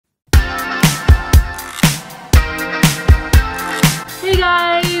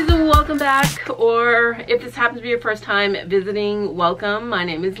welcome back, or if this happens to be your first time visiting, welcome. My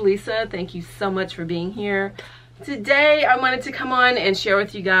name is Lisa. Thank you so much for being here. Today I wanted to come on and share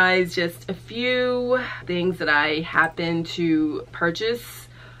with you guys just a few things that I happened to purchase.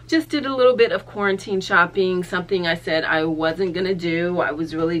 Just did a little bit of quarantine shopping, something I said I wasn't gonna do. I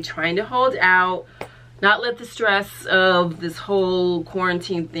was really trying to hold out, not let the stress of this whole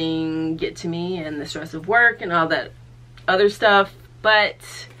quarantine thing get to me, and the stress of work and all that other stuff. But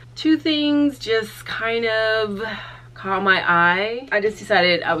two things just kind of caught my eye. I just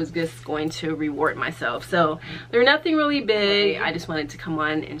decided I was just going to reward myself. So they're nothing really big. I just wanted to come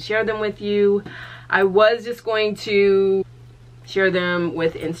on and share them with you. I was just going to share them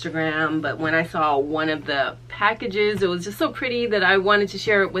with Instagram, but when I saw one of the packages, it was just so pretty that I wanted to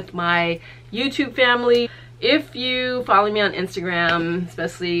share it with my YouTube family. If you follow me on Instagram,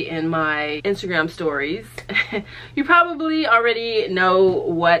 especially in my Instagram stories, you probably already know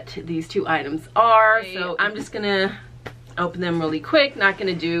what these two items are. So I'm just gonna open them really quick, not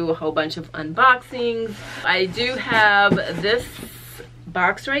gonna do a whole bunch of unboxings. I do have this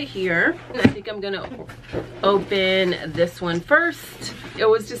box right here. I think I'm gonna open this one first. It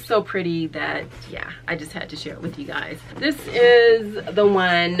was just so pretty that, yeah, I just had to share it with you guys. This is the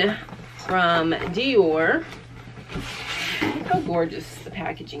one from Dior. Look how gorgeous the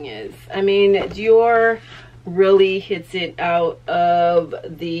packaging is. I mean, Dior really hits it out of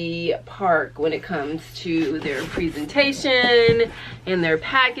the park when it comes to their presentation and their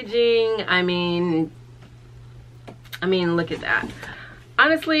packaging. I mean, look at that.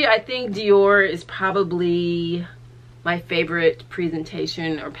 Honestly, I think Dior is probably my favorite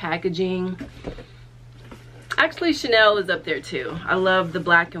presentation or packaging. Actually, Chanel is up there too. I love the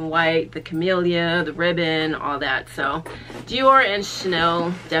black and white, the camellia, the ribbon, all that. So Dior and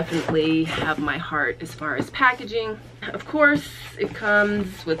Chanel definitely have my heart as far as packaging. Of course, it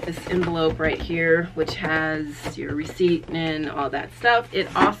comes with this envelope right here, which has your receipt and all that stuff. It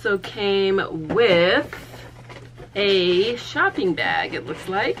also came with a shopping bag, it looks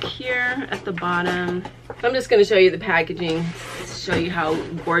like, here at the bottom. I'm just going to show you the packaging, show you how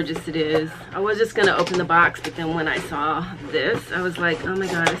gorgeous it is. I was just going to open the box, but then when I saw this, I was like, oh my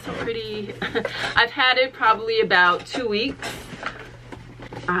god, it's so pretty. I've had it probably about 2 weeks.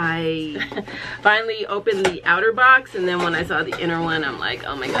 I finally opened the outer box, and then when I saw the inner one, I'm like,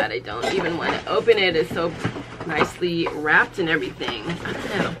 oh my god, I don't even want to open it. It's so nicely wrapped and everything. I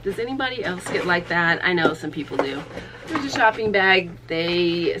don't know, does anybody else get like that? I know some people do. Here's a shopping bag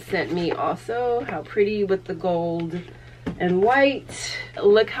they sent me also. How pretty with the gold and white.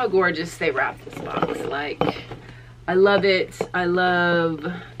 Look how gorgeous they wrapped this box. Like, I love it. I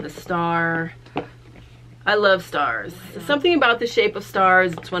love the star. I love stars. Something about the shape of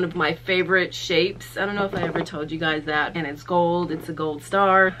stars, it's one of my favorite shapes. I don't know if I ever told you guys that. And it's gold, it's a gold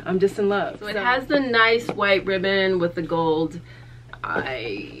star. I'm just in love. So it has the nice white ribbon with the gold.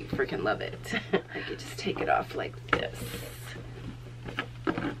 I freaking love it. I could just take it off like this.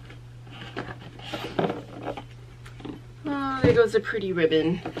 Oh, there goes a pretty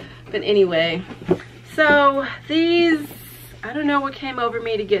ribbon. But anyway, so these, I don't know what came over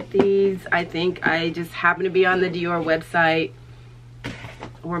me to get these. I think I just happened to be on the Dior website,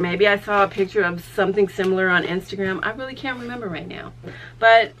 or maybe I saw a picture of something similar on Instagram. I really can't remember right now.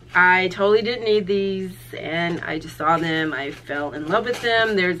 But I totally didn't need these, and I just saw them. I fell in love with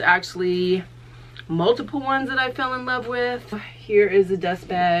them. There's actually multiple ones that I fell in love with. Here is a dust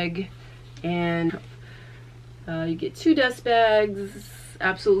bag, and you get 2 dust bags.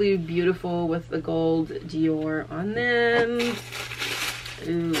 Absolutely beautiful with the gold Dior on them.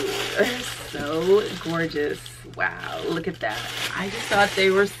 Ooh, they're so gorgeous. Wow, look at that. I just thought they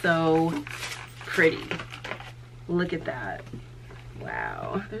were so pretty. Look at that.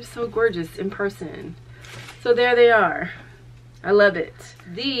 Wow, they're so gorgeous in person. So there they are. I love it.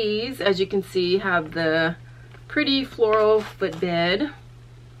 These, as you can see, have the pretty floral footbed.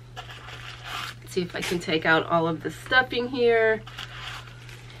 Let's see if I can take out all of the stuffing here.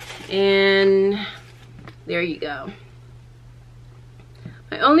 And there you go.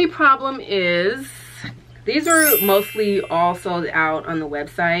 My only problem is these are mostly all sold out on the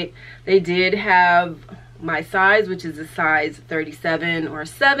website. They did have my size, which is a size 37 or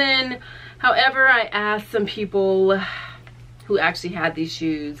 7. However, I asked some people who actually had these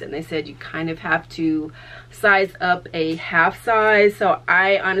shoes, and they said you kind of have to size up a half size. So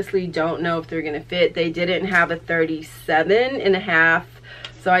I honestly don't know if they're gonna fit. They didn't have a 37.5.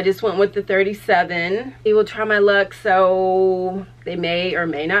 So I just went with the 37. We will try my luck, so they may or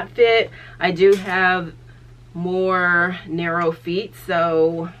may not fit. I do have more narrow feet,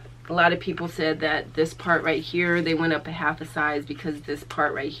 so A lot of people said that this part right here, they went up a half a size because this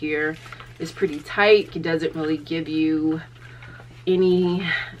part right here is pretty tight. It doesn't really give you any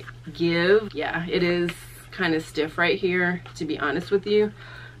give. Yeah, it is kind of stiff right here, to be honest with you.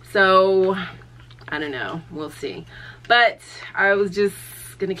 So I don't know, we'll see. But I was just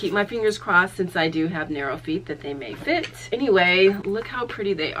gonna keep my fingers crossed, since I do have narrow feet, that they may fit. Anyway, look how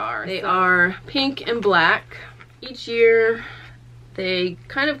pretty they are. They are pink and black. Each year they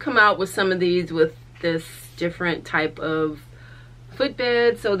kind of come out with some of these with this different type of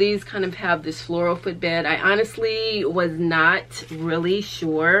footbed. So these kind of have this floral footbed. I honestly was not really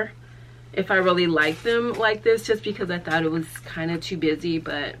sure if I really liked them like this, just because I thought it was kind of too busy.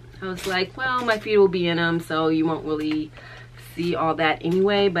 But I was like, well, my feet will be in them, so you won't really see all that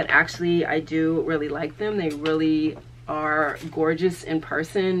anyway. But actually I do really like them. They really are gorgeous in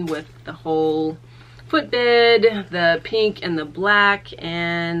person with the whole footbed, the pink and the black,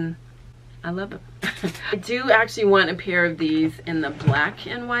 and I love them. I do actually want a pair of these in the black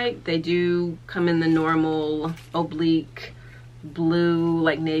and white. They do come in the normal oblique blue,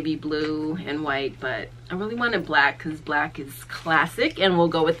 like navy blue and white, but I really wanted black because black is classic and will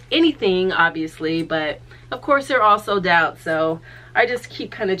go with anything, obviously. But of course they're all sold out, so I just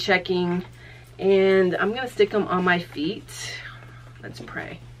keep kind of checking, and I'm gonna stick them on my feet. Let's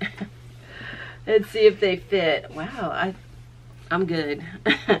pray. Let's see if they fit. Wow, I'm good.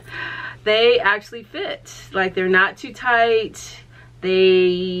 They actually fit. Like, they're not too tight.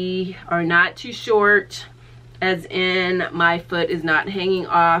 They are not too short, as in my foot is not hanging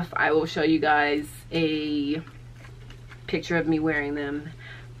off. I will show you guys a picture of me wearing them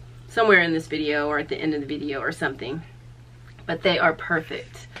somewhere in this video or at the end of the video or something. But they are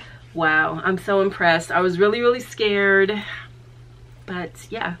perfect. Wow, I'm so impressed. I was really scared. But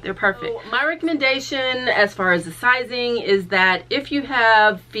yeah, they're perfect. So my recommendation as far as the sizing is that if you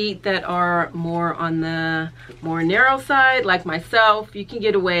have feet that are more on the more narrow side, like myself, you can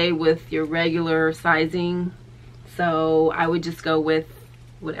get away with your regular sizing. So I would just go with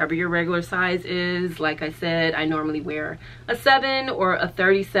whatever your regular size is. Like I said, I normally wear a 7 or a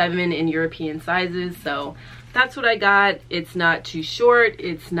 37 in European sizes. So that's what I got. It's not too short.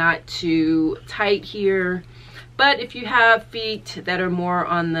 It's not too tight here. But if you have feet that are more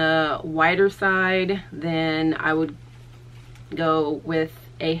on the wider side, then I would go with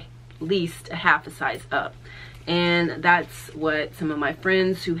at least a half a size up. And that's what some of my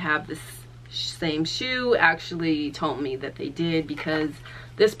friends who have this same shoe actually told me that they did, because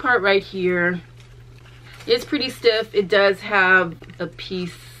this part right here is pretty stiff. It does have a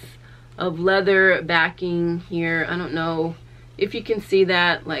piece of leather backing here. I don't know if you can see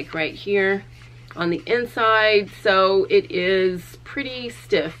that, like right here on the inside. So it is pretty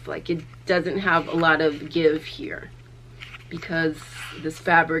stiff. Like, it doesn't have a lot of give here because this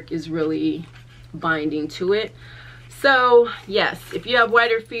fabric is really binding to it. So yes, if you have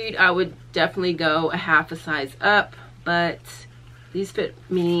wider feet, I would definitely go a half a size up, but these fit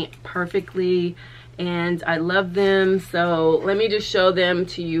me perfectly and I love them. So let me just show them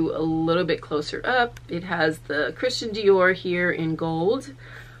to you a little bit closer up. It has the Christian Dior here in gold,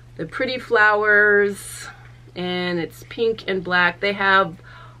 the pretty flowers, and it's pink and black. They have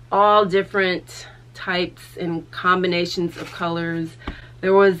all different types and combinations of colors.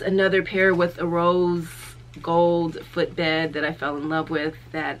 There was another pair with a rose gold footbed that I fell in love with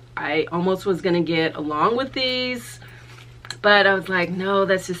that I almost was gonna get along with these, but I was like, no,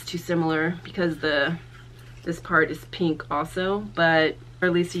 that's just too similar because this part is pink also. But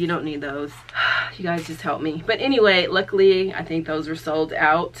Lisa, you don't need those. You guys just help me. But anyway, luckily I think those were sold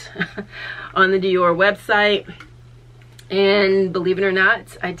out on the Dior website. And believe it or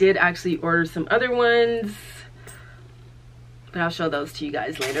not, I did actually order some other ones, but I'll show those to you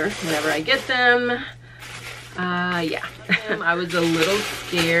guys later whenever I get them. Yeah. I was a little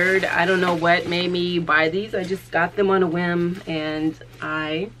scared. I don't know what made me buy these. I just got them on a whim and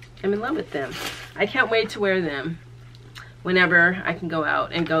I am in love with them. I can't wait to wear them whenever I can go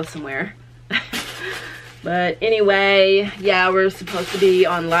out and go somewhere. But anyway, yeah, we're supposed to be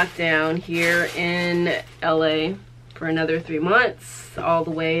on lockdown here in LA for another 3 months, all the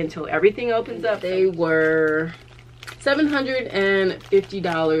way until everything opens up. They were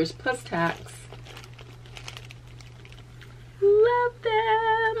 $750 plus tax. Love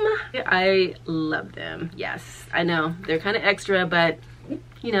them. I love them. Yes, I know they're kind of extra, but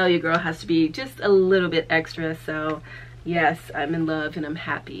you know, your girl has to be just a little bit extra. So yes, I'm in love and I'm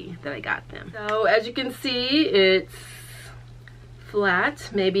happy that I got them. So as you can see, it's flat,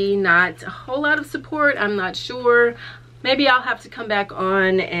 maybe not a whole lot of support, I'm not sure. maybe I'll have to come back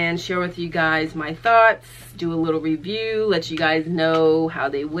on and share with you guys my thoughts, do a little review, let you guys know how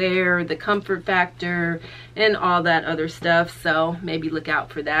they wear, the comfort factor, and all that other stuff. So maybe look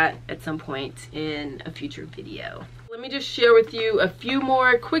out for that at some point in a future video. Let me just share with you a few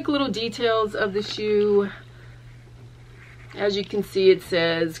more quick little details of the shoe. As you can see, it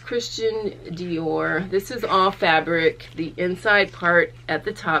says Christian Dior. This is all fabric. The inside part at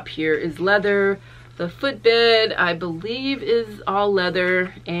the top here is leather. The footbed, I believe, is all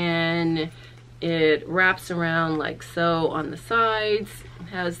leather, and it wraps around like so on the sides. It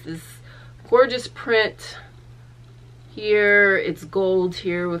has this gorgeous print here. It's gold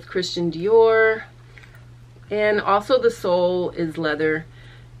here with Christian Dior. And also the sole is leather.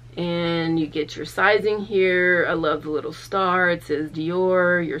 And you get your sizing here. I love the little star. It says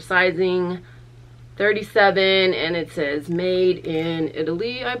Dior, your sizing 37, and it says made in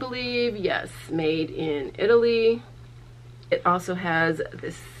Italy, I believe. Yes, made in Italy. It also has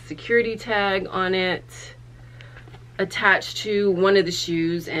this security tag on it attached to one of the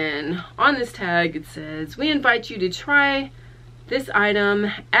shoes, and on this tag it says, "We invite you to try this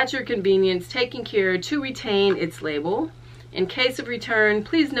item at your convenience, taking care to retain its label. In case of return,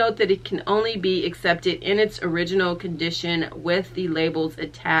 please note that it can only be accepted in its original condition with the labels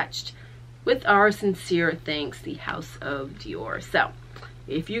attached. With our sincere thanks, the House of Dior." So,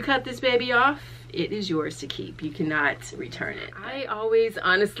 if you cut this baby off, it is yours to keep. You cannot return it. I always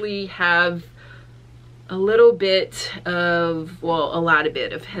honestly have a little bit of, well, a lot of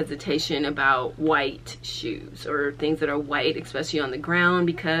bit of hesitation about white shoes or things that are white, especially on the ground,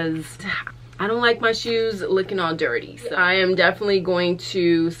 because I don't like my shoes looking all dirty. So I am definitely going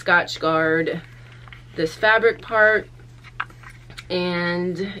to Scotch Guard this fabric part,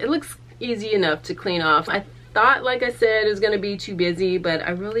 and it looks easy enough to clean off. I thought, like I said, it was gonna be too busy, but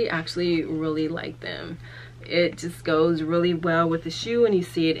I actually really like them. It just goes really well with the shoe and you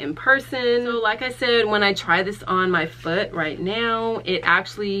see it in person. So like I said, when I try this on my foot right now, it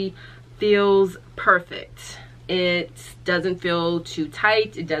actually feels perfect. It doesn't feel too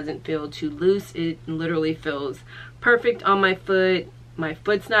tight, it doesn't feel too loose. It literally feels perfect on my foot. My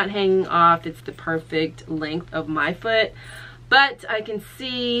foot's not hanging off. It's the perfect length of my foot. But I can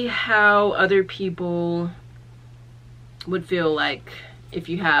see how other people would feel like if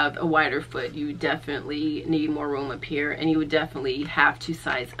you have a wider foot, you definitely need more room up here, and you would definitely have to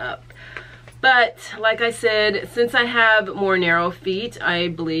size up. But like I said, since I have more narrow feet, I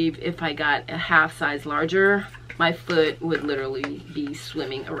believe if I got a half size larger, my foot would literally be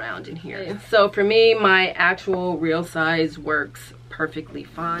swimming around in here. So for me, my actual real size works perfectly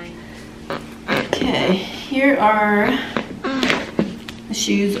fine. Okay, here are the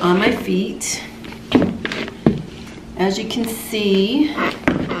shoes on my feet. As you can see,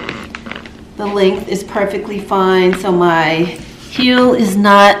 the length is perfectly fine, so my heel is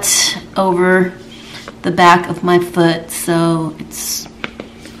not over the back of my foot, so it's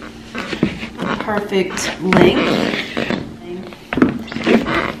perfect length.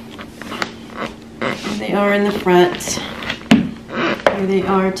 Here they are in the front. Here they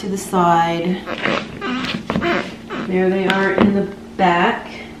are to the side. There they are in the back.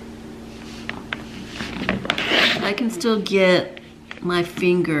 I can still get my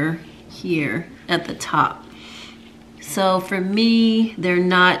finger here at the top. So for me, they're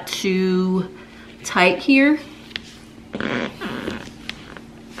not too tight here.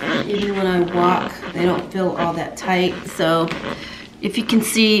 Even when I walk, they don't feel all that tight. So if you can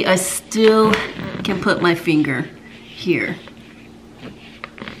see, I still can put my finger here.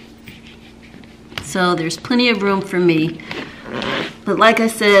 So there's plenty of room for me. But like I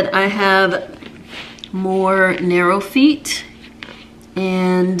said, I have more narrow feet,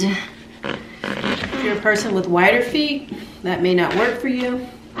 and if you're a person with wider feet, that may not work for you.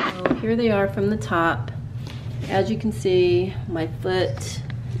 So here they are from the top. As you can see, my foot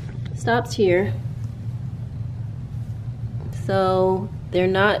stops here, so they're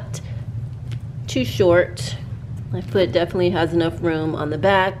not too short. My foot definitely has enough room on the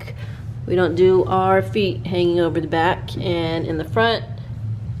back. We don't do our feet hanging over the back, and in the front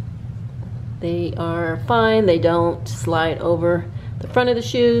they are fine. They don't slide over the front of the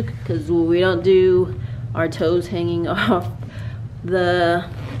shoe because we don't do our toes hanging off the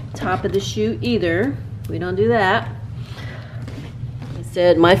top of the shoe either. We don't do that.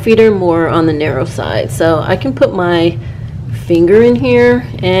 Instead, my feet are more on the narrow side, so I can put my finger in here,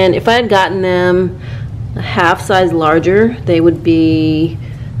 and if I had gotten them a half size larger, they would be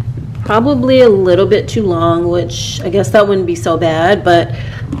probably a little bit too long, which I guess that wouldn't be so bad, but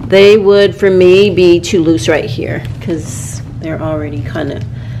they would, for me, be too loose right here because they're already kind of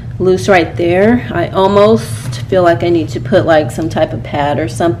loose right there. I almost feel like I need to put like some type of pad or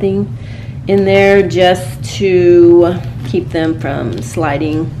something in there just to keep them from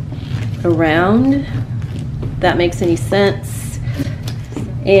sliding around, if that makes any sense.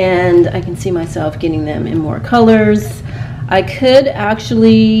 And I can see myself getting them in more colors. I could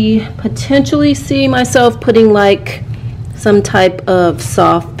actually potentially see myself putting like some type of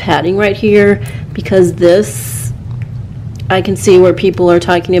soft padding right here, because this, I can see where people are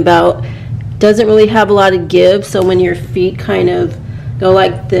talking about, doesn't really have a lot of give. So when your feet kind of go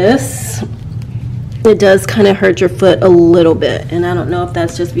like this, it does kind of hurt your foot a little bit. And I don't know if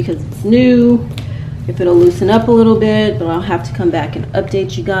that's just because it's new, if it'll loosen up a little bit, but I'll have to come back and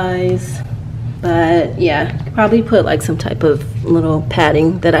update you guys. But yeah, probably put like some type of little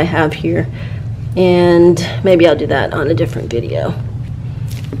padding that I have here, and maybe I'll do that on a different video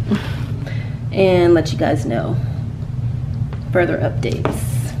and let you guys know further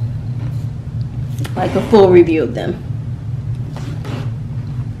updates, like a full review of them.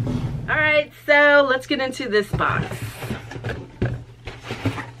 All right, so let's get into this box.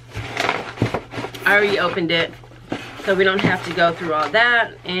 I already opened it, so we don't have to go through all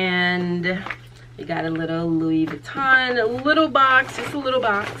that. And we got a little Louis Vuitton, a little box, just a little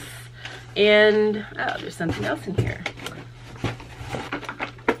box. And, oh, there's something else in here.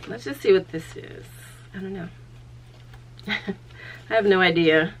 Let's just see what this is. I don't know. I have no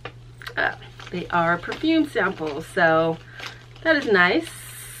idea. They are perfume samples, so that is nice.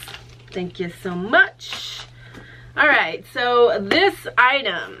 Thank you so much. All right, so this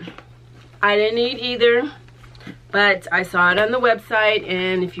item, I didn't need either, but I saw it on the website,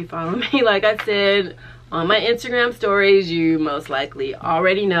 and if you follow me, like I said, on my Instagram stories, you most likely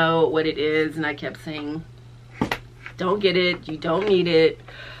already know what it is, and I kept saying, don't get it, you don't need it.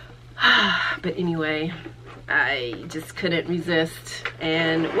 But anyway, I just couldn't resist,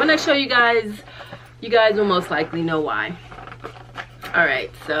 and when I show you guys will most likely know why. All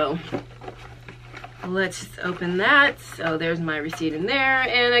right, so let's just open that. So there's my receipt in there,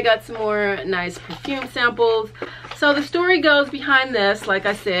 and I got some more nice perfume samples. So the story goes behind this, like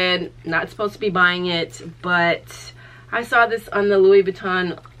I said, not supposed to be buying it, but I saw this on the Louis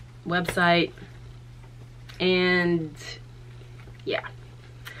Vuitton website, and yeah.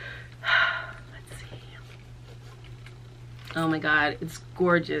 Let's see. Oh my God, it's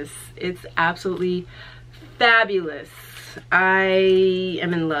gorgeous. It's absolutely fabulous. I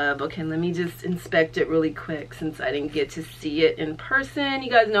am in love. Okay, let me just inspect it really quick since I didn't get to see it in person. You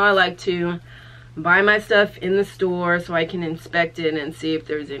guys know I like to buy my stuff in the store so I can inspect it and see if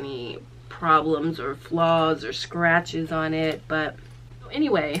there's any problems or flaws or scratches on it. But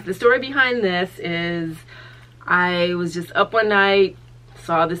anyway, the story behind this is I was just up one night,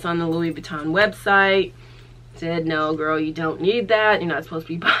 saw this on the Louis Vuitton website, said, no girl, you don't need that, you're not supposed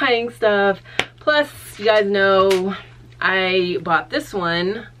to be buying stuff. Plus, you guys know I bought this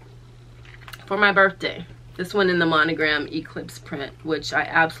one for my birthday. This one in the Monogram Eclipse print, which I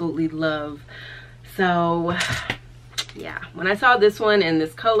absolutely love. So yeah, when I saw this one in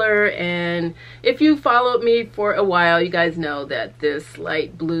this color, and if you followed me for a while, you guys know that this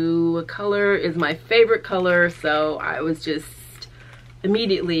light blue color is my favorite color. So I was just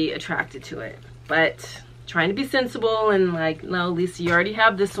immediately attracted to it. But trying to be sensible and like, no, Lisa, you already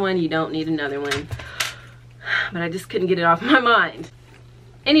have this one, you don't need another one. But I just couldn't get it off my mind.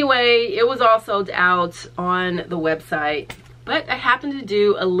 Anyway, it was all sold out on the website, but I happened to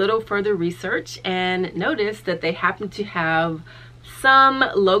do a little further research and noticed that they happen to have some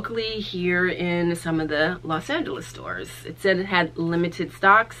locally here in some of the Los Angeles stores. It said it had limited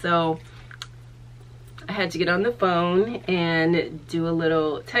stock, so I had to get on the phone and do a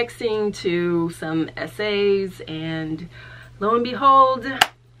little texting to some SAs, and lo and behold,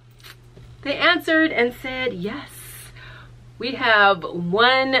 they answered and said, yes, we have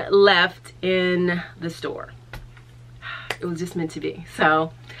one left in the store. It was just meant to be.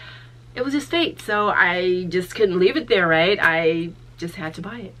 So it was just fate. So I just couldn't leave it there, right? I just had to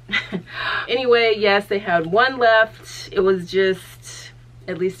buy it. Anyway, yes, they had one left. It was just,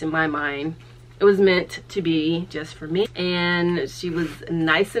 at least in my mind, it was meant to be just for me. And she was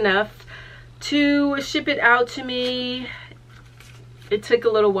nice enough to ship it out to me. It took a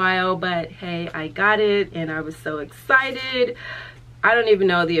little while, but hey, I got it and I was so excited. I don't even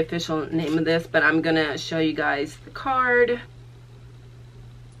know the official name of this, but I'm gonna show you guys the card.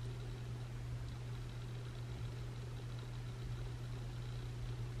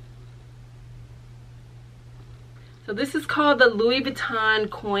 So this is called the Louis Vuitton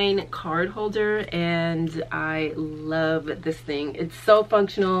Coin Card Holder, and I love this thing. It's so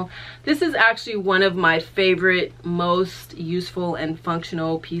functional. This is actually one of my favorite, most useful and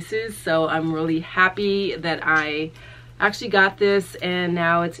functional pieces. So I'm really happy that I actually got this, and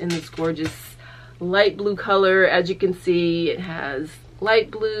now it's in this gorgeous light blue color. As you can see, it has light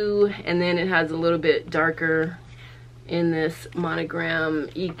blue, and then it has a little bit darker in this Monogram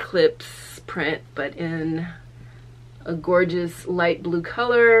Eclipse print, but in a gorgeous light blue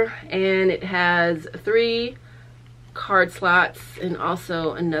color. And it has 3 card slots and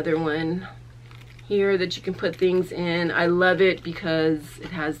also another one here that you can put things in. I love it because it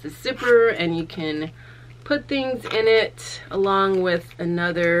has the zipper and you can put things in it, along with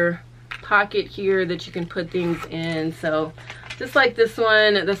another pocket here that you can put things in. So just like this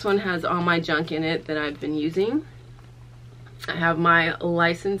one has all my junk in it that I've been using. I have my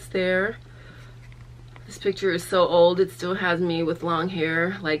license there. This picture is so old, it still has me with long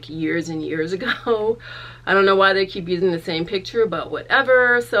hair like years and years ago. I don't know why they keep using the same picture, but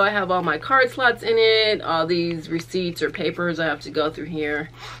whatever. So I have all my card slots in it, all these receipts or papers I have to go through here,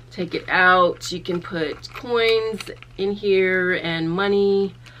 take it out. You can put coins in here and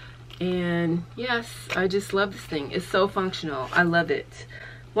money. And yes, I just love this thing. It's so functional. I love it.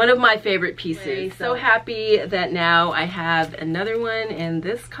 One of my favorite pieces. So happy that now I have another one in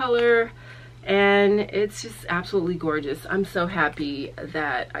this color, and it's just absolutely gorgeous. I'm so happy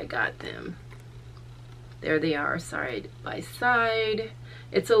that I got them. There they are, side by side.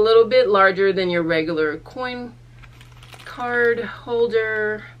 It's a little bit larger than your regular coin card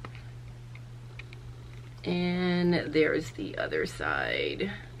holder. And there's the other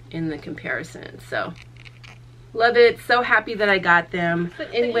side in the comparison. So love it. So happy that I got them.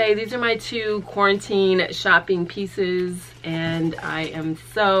 But anyway, these are my 2 quarantine shopping pieces, and I am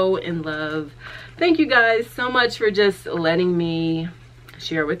so in love. Thank you guys so much for just letting me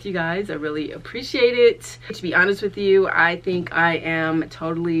share with you guys. I really appreciate it. To be honest with you, I think I am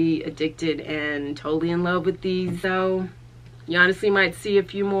totally addicted and totally in love with these. So you honestly might see a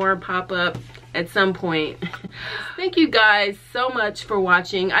few more pop up at some point. Thank you guys so much for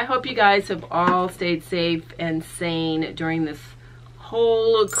watching. I hope you guys have all stayed safe and sane during this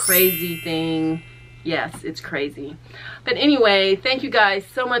whole crazy thing. Yes, it's crazy. But anyway, thank you guys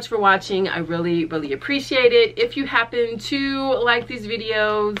so much for watching. I really, really appreciate it. If you happen to like these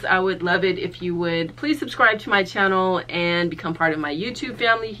videos, I would love it if you would please subscribe to my channel and become part of my YouTube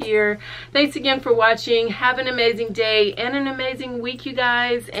family here. Thanks again for watching. Have an amazing day and an amazing week, you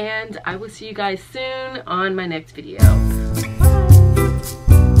guys. And I will see you guys soon on my next video. Bye.